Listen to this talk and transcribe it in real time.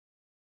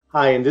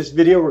Hi, in this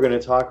video, we're going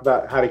to talk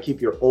about how to keep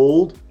your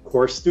old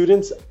course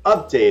students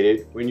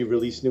updated when you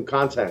release new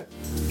content.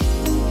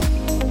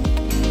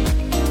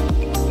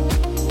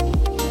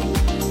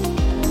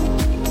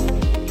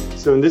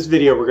 So in this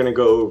video, we're going to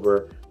go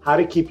over how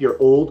to keep your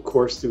old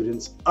course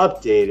students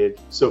updated.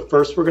 So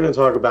first, we're going to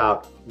talk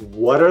about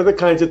what are the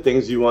kinds of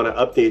things you want to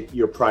update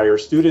your prior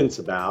students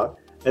about.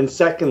 And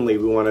secondly,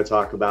 we want to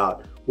talk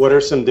about what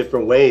are some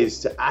different ways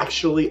to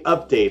actually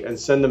update and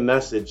send a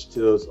message to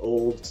those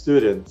old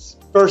students.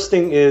 First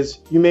thing is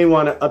you may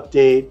want to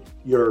update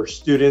your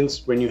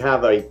students when you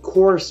have a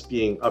course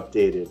being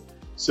updated.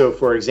 So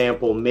for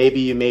example, maybe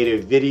you made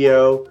a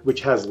video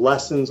which has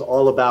lessons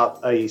all about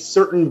a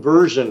certain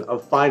version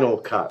of Final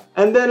Cut,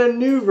 and then a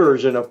new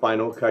version of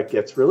Final Cut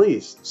gets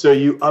released. So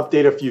you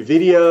update a few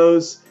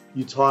videos,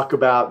 you talk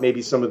about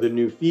maybe some of the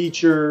new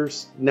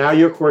features. Now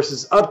your course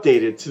is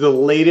updated to the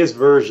latest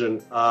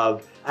version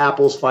of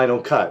Apple's Final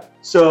Cut.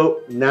 So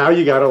now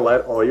you got to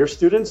let all your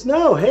students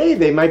know, hey,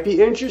 they might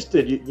be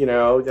interested, you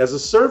know, as a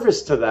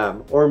service to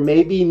them. Or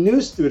maybe new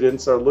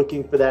students are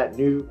looking for that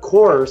new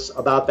course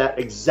about that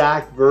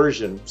exact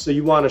version. So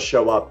you want to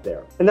show up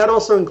there. And that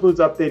also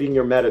includes updating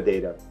your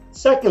metadata.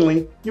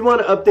 Secondly, you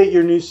want to update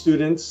your new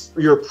students,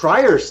 or your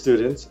prior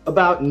students,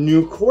 about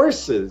new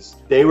courses.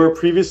 They were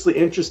previously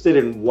interested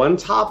in one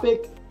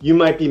topic. You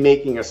might be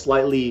making a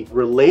slightly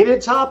related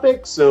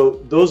topic,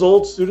 so those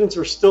old students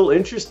are still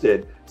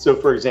interested. So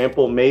for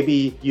example,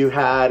 maybe you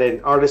had an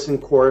artisan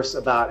course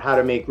about how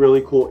to make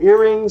really cool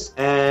earrings,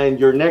 and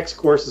your next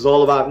course is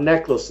all about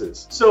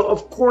necklaces. So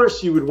of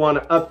course you would want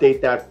to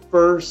update that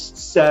first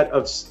set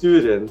of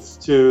students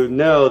to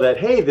know that,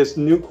 hey, this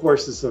new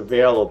course is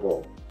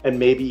available, and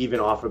maybe even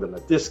offer them a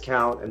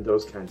discount and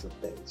those kinds of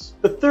things.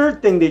 The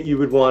third thing that you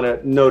would want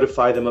to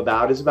notify them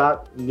about is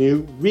about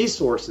new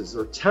resources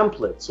or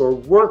templates or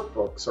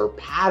workbooks or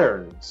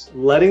patterns.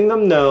 Letting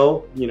them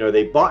know,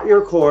 they bought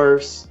your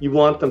course, you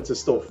want them to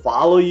still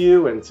follow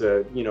you and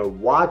to,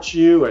 watch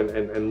you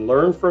and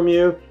learn from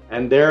you.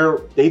 And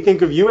they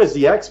think of you as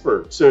the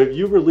expert. So if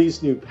you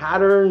release new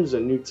patterns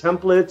and new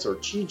templates or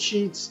cheat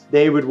sheets,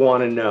 they would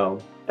want to know.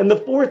 And the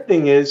fourth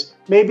thing is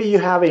maybe you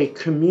have a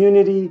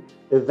community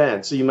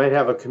event. So you might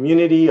have a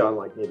community on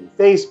like maybe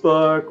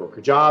Facebook or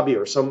Kajabi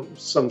or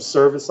some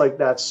service like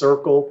that,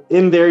 Circle.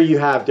 In there you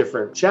have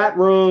different chat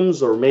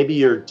rooms, or maybe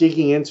you're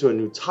digging into a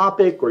new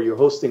topic or you're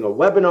hosting a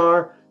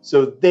webinar.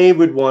 So they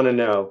would want to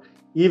know,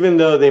 even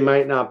though they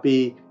might not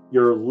be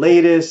your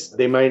latest,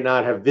 they might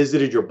not have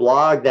visited your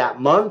blog that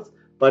month,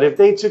 but if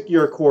they took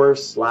your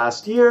course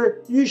last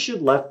year, you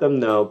should let them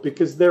know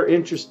because they're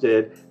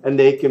interested and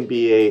they can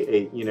be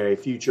a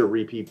future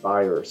repeat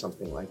buyer or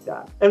something like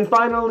that. And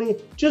finally,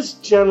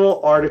 just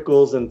general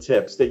articles and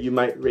tips that you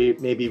might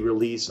maybe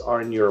release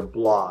on your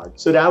blog.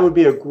 So that would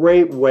be a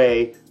great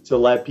way to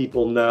let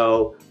people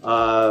know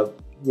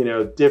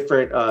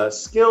different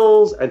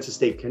skills and to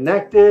stay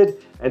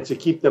connected and to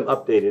keep them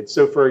updated.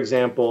 So for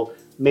example,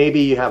 maybe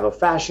you have a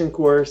fashion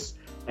course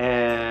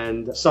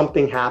and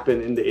something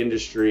happened in the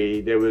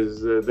industry. There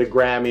was the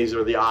Grammys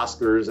or the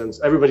Oscars, and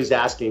everybody's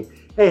asking,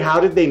 hey, how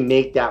did they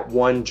make that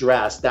one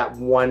dress, that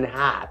one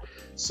hat?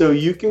 So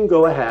you can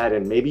go ahead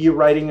and maybe you're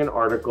writing an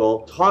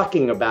article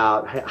talking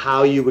about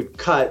how you would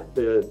cut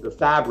the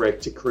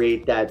fabric to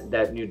create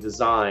that new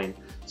design.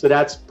 So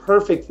that's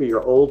perfect for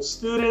your old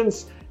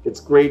students. It's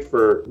great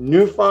for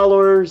new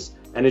followers,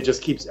 and it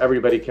just keeps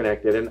everybody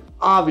connected. And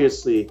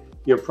obviously,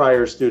 your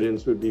prior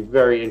students would be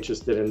very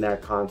interested in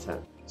that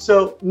content.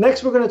 So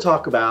next we're going to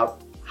talk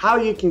about how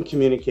you can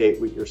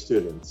communicate with your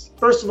students.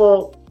 First of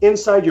all,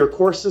 inside your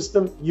course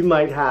system, you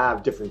might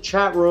have different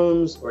chat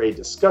rooms or a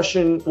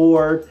discussion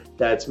board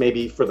that's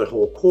maybe for the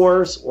whole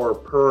course or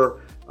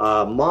per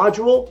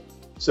module.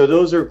 So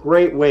those are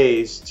great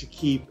ways to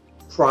keep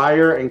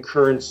prior and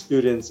current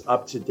students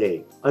up to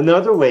date.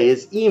 Another way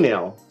is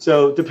email.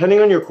 So depending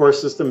on your course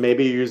system,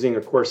 maybe you're using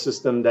a course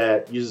system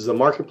that uses a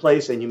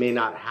marketplace and you may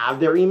not have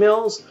their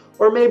emails,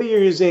 or maybe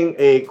you're using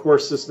a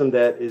course system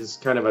that is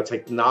kind of a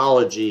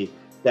technology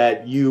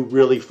that you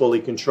really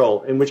fully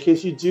control, in which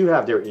case you do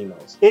have their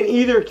emails. In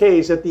either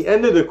case, at the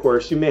end of the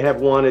course, you may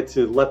have wanted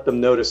to let them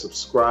know to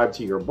subscribe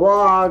to your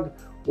blog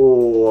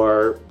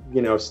or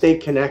stay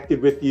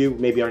connected with you,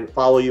 maybe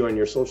follow you on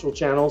your social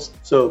channels.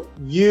 So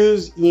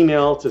use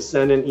email to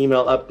send an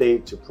email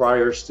update to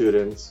prior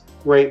students.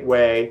 Great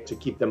way to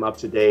keep them up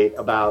to date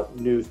about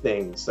new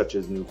things, such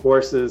as new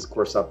courses,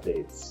 course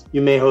updates.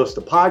 You may host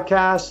a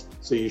podcast,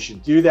 so you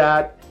should do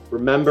that.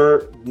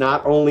 Remember,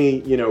 not only,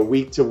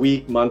 week to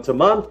week, month to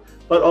month,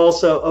 but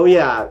also,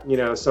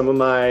 some of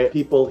my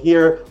people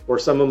here or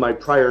some of my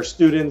prior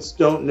students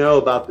don't know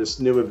about this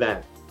new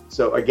event.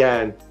 So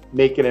again,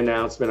 make an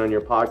announcement on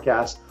your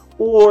podcast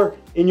or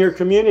in your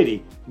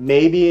community.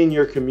 Maybe in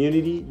your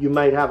community, you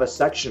might have a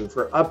section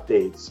for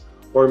updates,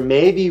 or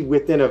maybe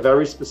within a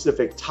very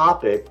specific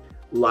topic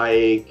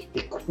like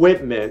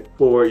equipment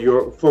for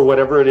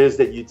whatever it is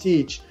that you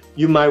teach,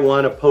 you might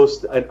want to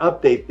post an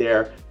update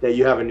there that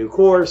you have a new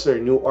course or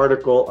a new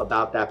article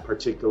about that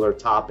particular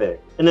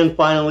topic. And then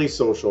finally,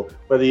 social,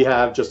 whether you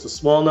have just a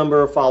small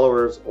number of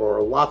followers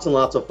or lots and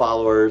lots of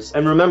followers.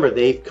 And remember,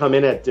 they come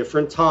in at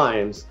different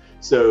times.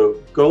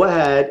 So go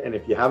ahead, and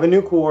if you have a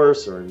new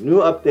course or a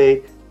new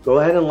update, go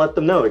ahead and let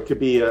them know. It could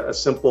be a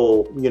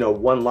simple,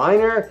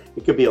 one-liner.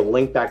 It could be a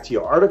link back to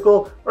your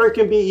article, or it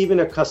can be even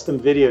a custom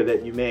video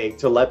that you make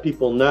to let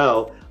people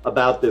know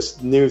about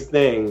this new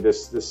thing,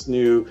 this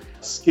new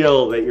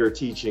skill that you're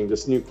teaching,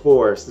 this new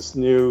course, this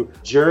new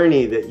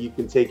journey that you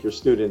can take your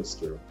students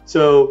through.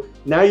 So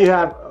now you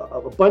have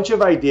a bunch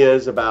of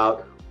ideas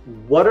about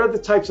what are the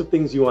types of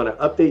things you want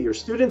to update your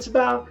students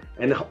about,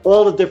 and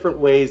all the different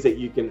ways that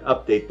you can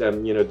update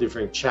them,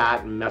 different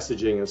chat and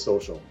messaging and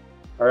social.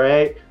 All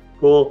right.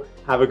 Cool.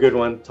 Have a good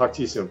one. Talk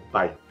to you soon.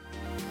 Bye.